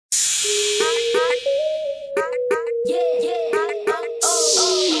Y'all,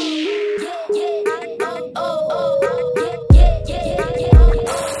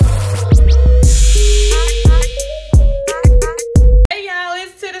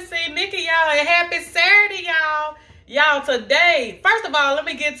 today, first of all, let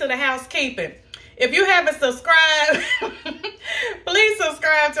me get to the housekeeping. If you haven't subscribed, please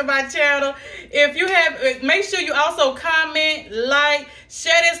subscribe to my channel. If you have, make sure you also comment, like,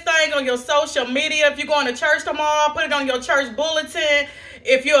 share this thing on your social media. If you're going to church tomorrow, put it on your church bulletin.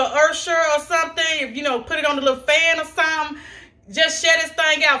 If you're an usher or something, if you know, put it on the little fan or something. Just share this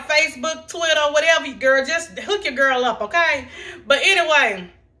thing out, Facebook, Twitter, whatever, girl. Just hook your girl up, okay? But anyway,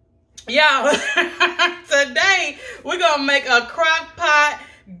 y'all, today we're gonna make a crock pot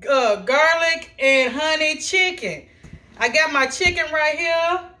garlic and honey chicken. I got my chicken right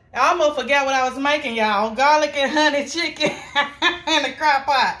here. I almost forgot what I was making, y'all. Garlic and honey chicken in the crock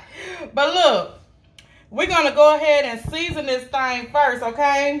pot. But look, we're gonna go ahead and season this thing first,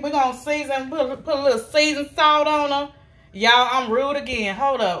 okay? We're gonna season, put a little seasoned salt on them. Y'all, I'm rude again.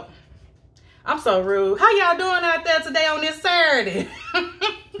 Hold up. I'm so rude. How y'all doing out there today on this Saturday?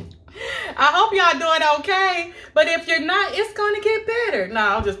 I hope y'all doing okay. But if you're not, it's going to get better. No,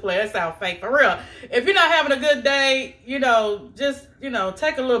 I'm just playing. That sounds fake for real. If you're not having a good day, you know, just, you know,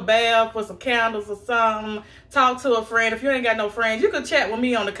 take a little bath with some candles or something. Talk to a friend. If you ain't got no friends, you can chat with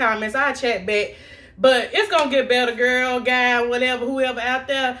me on the comments. I'll chat back. But it's going to get better, girl, guy, whatever, whoever out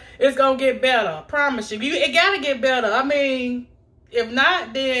there. It's going to get better. I promise you. It got to get better. I mean, if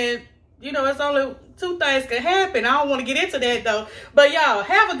not, then, you know, it's only two things can happen. I don't want to get into that, though. But, y'all,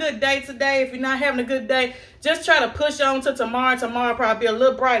 have a good day today. If you're not having a good day, just try to push on to tomorrow. Tomorrow probably be a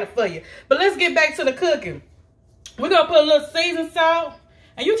little brighter for you. But let's get back to the cooking. We're going to put a little seasoned salt.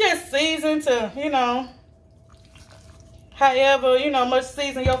 And you just season to, you know, however, you know, much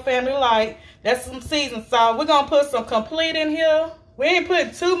season your family like. That's some seasoned salt. We're going to put some complete in here. We ain't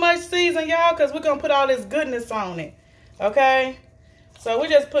put too much season, y'all, because we're going to put all this goodness on it. Okay? So we're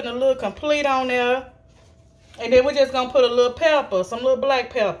just putting a little complete on there. And then we're just going to put a little pepper, some little black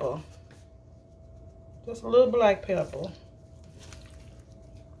pepper. Just a little black pepper.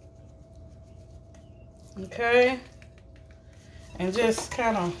 Okay? And just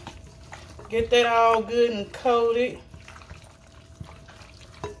kind of get that all good and coated.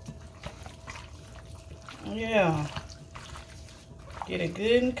 Yeah. Get it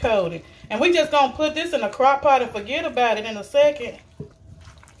good and coated. And we just going to put this in a crock pot and forget about it in a second.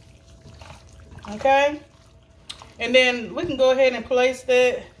 Okay? And then we can go ahead and place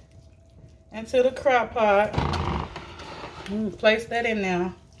that into the crock pot. Place that in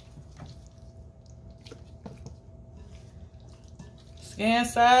there. Skin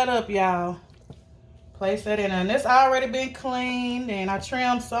side up, y'all. Place that in there. And it's already been cleaned. And I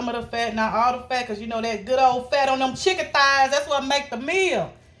trimmed some of the fat. Not all the fat. Because you know that good old fat on them chicken thighs. That's what make the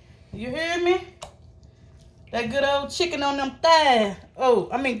meal. You hear me? That good old chicken on them thighs. Oh,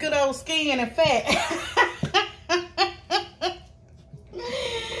 I mean good old skin and fat.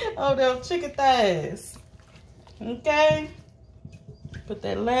 Oh, them chicken thighs. Okay. Put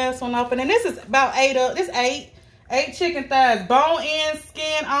that last one off. And then this is about eight chicken thighs. Bone in,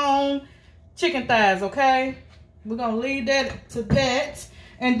 skin on chicken thighs, okay? We're going to leave that to that.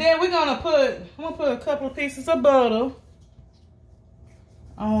 And then we're going to put a couple of pieces of butter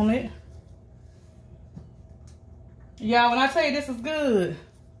on it. Y'all, when I tell you this is good.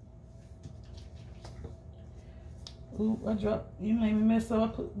 Ooh, you made me mess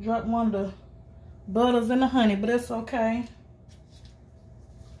up. I dropped one of the butters in the honey, but it's okay.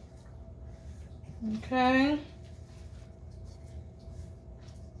 Okay.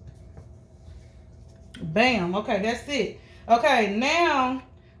 Bam. Okay, that's it. Okay, now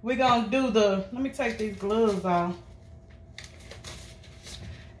we're going to do let me take these gloves off.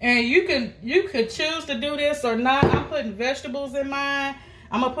 And you could choose to do this or not. I'm putting vegetables in mine.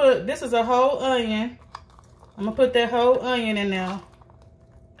 I'm going to put, this is a whole onion. I'm going to put that whole onion in there.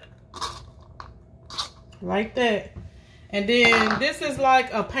 Like that. And then this is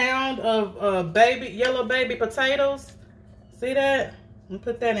like a pound of yellow baby potatoes. See that? I'm going to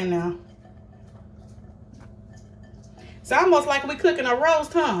put that in there. It's almost like we cooking a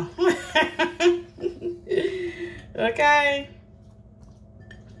roast, huh? Okay.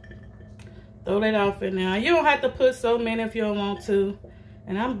 Throw that off in there. You don't have to put so many if you don't want to.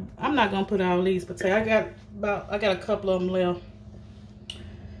 And I'm not gonna put all these potatoes. I got a couple of them left.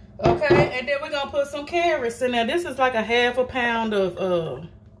 Okay, and then we're gonna put some carrots in there. This is like a half a pound of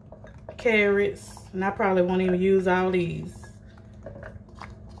carrots. And I probably won't even use all these.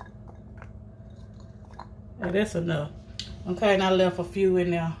 Yeah, that's enough. Okay, and I left a few in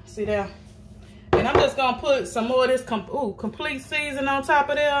there. See there? And And I'm just gonna put some more of this complete season on top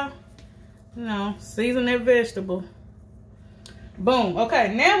of there. You know, season that vegetable. Boom.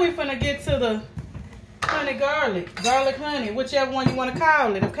 Okay, now we're finna get to the honey garlic honey, whichever one you want to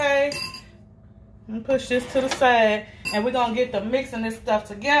call it. Okay, I'm gonna push this to the side, and we're gonna get to mixing this stuff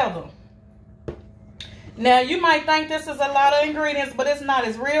together. Now you might think this is a lot of ingredients, but it's not.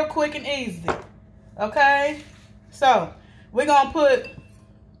 It's real quick and easy. Okay, so we're gonna put,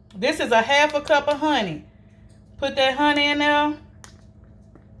 this is a half a cup of honey. Put that honey in there.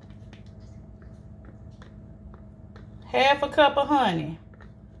 Half a cup of honey.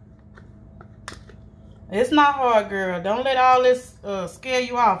 It's not hard, girl. Don't let all this scare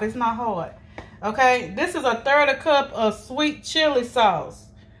you off. It's not hard. Okay, this is a 1/3 cup of sweet chili sauce.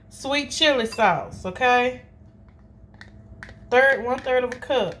 Sweet chili sauce, okay? 1/3 of a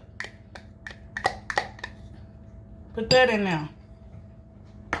cup. Put that in there.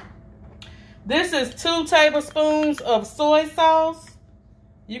 This is 2 tablespoons of soy sauce.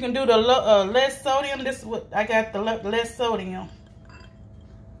 You can do the less sodium. This is what I got, the less sodium.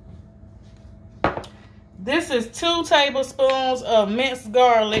 This is 2 tablespoons of minced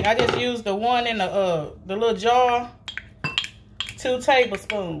garlic. I just used the one in the little jar. 2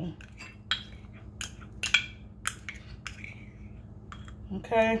 tablespoons.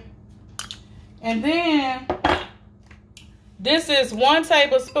 Okay. And then this is 1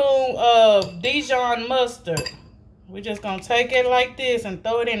 tablespoon of Dijon mustard. We're just gonna take it like this and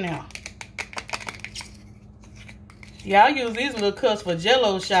throw it in there. Yeah, I use these little cups for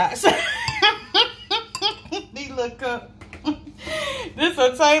Jello shots. These little cups. This is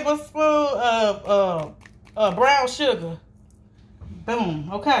a tablespoon of brown sugar. Boom.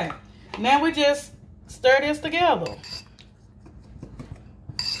 Okay. Now we just stir this together.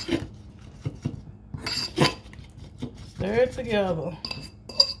 Stir it together.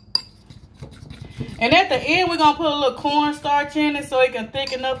 And at the end, we're going to put a little cornstarch in it so it can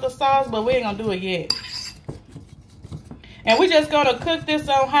thicken up the sauce, but we ain't going to do it yet. And we're just going to cook this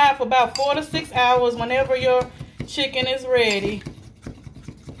on high for about 4 to 6 hours whenever your chicken is ready.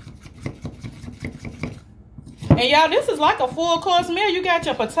 And y'all, this is like a full-course meal. You got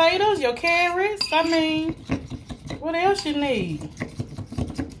your potatoes, your carrots. I mean, what else you need?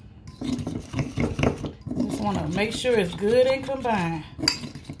 Just want to make sure it's good and combined.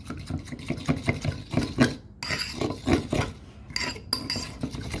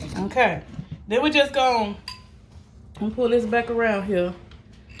 Okay, then we're just gonna pull this back around here.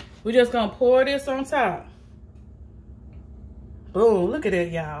 We're just gonna pour this on top. Boom, look at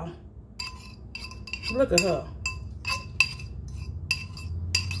it, y'all. Look at her.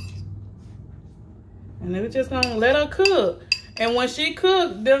 And then we're just gonna let her cook. And when she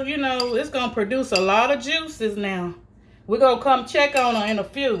cooks, you know, it's gonna produce a lot of juices now. We're gonna come check on her in a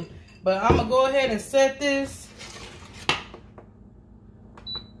few. But I'm gonna go ahead and set this.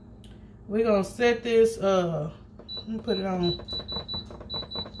 We're gonna set this, let me put it on.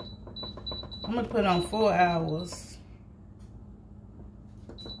 I'm gonna put it on 4 hours.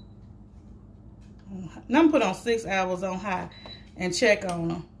 Now I'm gonna put on 6 hours on high and check on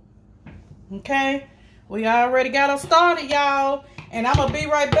them. Okay, we already got her started, y'all, and I'm gonna be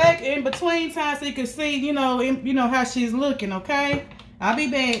right back in between time so you can see, you know how she's looking. Okay, I'll be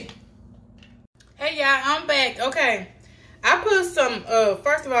back. Hey y'all, I'm back. Okay. I put some,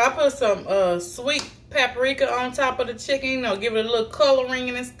 first of all, I put some sweet paprika on top of the chicken, you know, give it a little coloring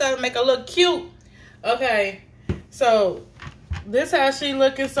and stuff, make it look cute. Okay, so this how she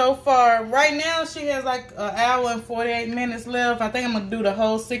looking so far. Right now, she has like 1 hour and 48 minutes left. I think I'm going to do the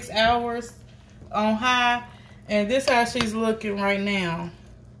whole 6 hours on high. And this how she's looking right now.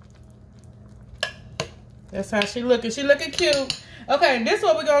 That's how she looking. She looking cute. Okay, this is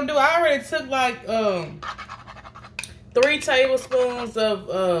what we're going to do. I already took like 3 tablespoons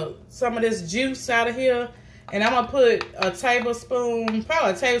of some of this juice out of here. And I'm going to put a tablespoon,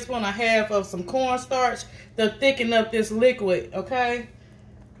 probably a tablespoon and a half of some cornstarch to thicken up this liquid, okay?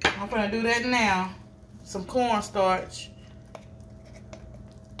 I'm going to do that now. Some cornstarch.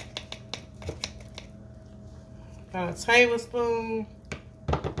 About a tablespoon.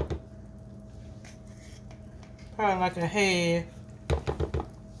 Probably like a half.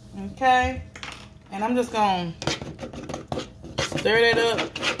 Okay? And I'm just going to stir that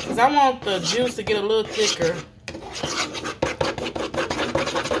up because I want the juice to get a little thicker.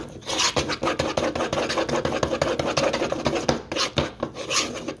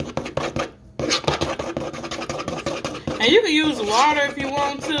 And you can use water if you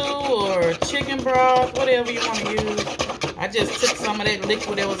want to, or chicken broth, whatever you want to use. I just took some of that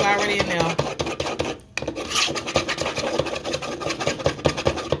liquid that was already in there.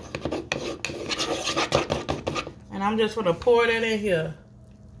 And I'm just gonna pour that in here.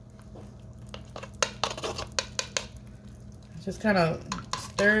 Just kind of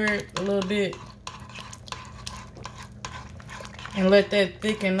stir it a little bit. And let that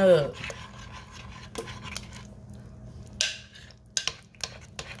thicken up.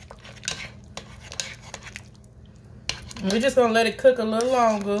 And we're just gonna let it cook a little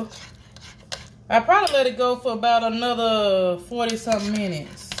longer. I probably let it go for about another 40-something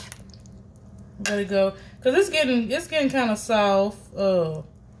minutes. Let it go, cause it's getting kind of soft. Cause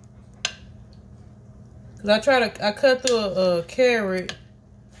I cut through a carrot,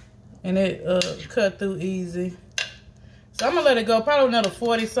 and it cut through easy. So I'm gonna let it go probably another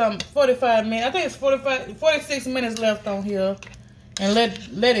 45 minutes. I think it's 46 minutes left on here, and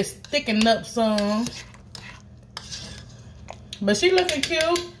let it thicken up some. But she looking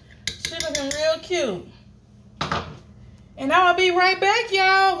cute. She looking real cute. And I'm gonna be right back,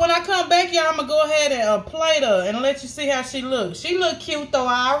 y'all. When I come back, y'all, I'm gonna go ahead and plate her and let you see how she looks. She look cute though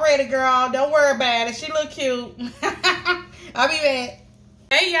already, girl. Don't worry about it. She look cute. I'll be back.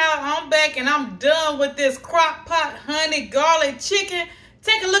 Hey, y'all, I'm back and I'm done with this crock pot honey garlic chicken.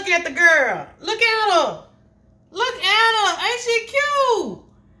 Take a look at the girl. Look at her. Look at her. Ain't she cute?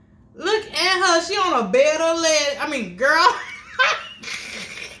 Look at her. She on a bed of lead. I mean, girl.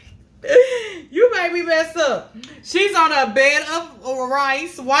 You made me mess up. She's on a bed of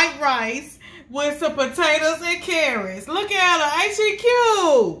rice, white rice, with some potatoes and carrots. Look at her. Ain't she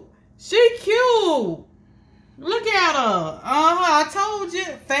cute? She cute. Look at her. I told you.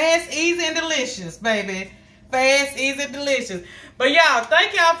 Fast, easy, and delicious, baby. Fast, easy, and delicious. But y'all,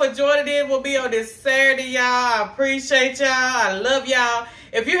 thank y'all for joining in with me on this Saturday, y'all. I appreciate y'all. I love y'all.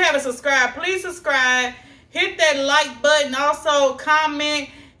 If you haven't subscribed, please subscribe. Hit that like button. Also, comment.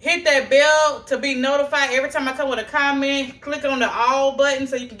 Hit that bell to be notified every time I come with a comment. Click on the all button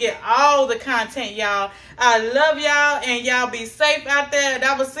so you can get all the content, y'all. I love y'all, and y'all be safe out there. And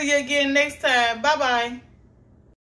I will see you again next time. Bye-bye.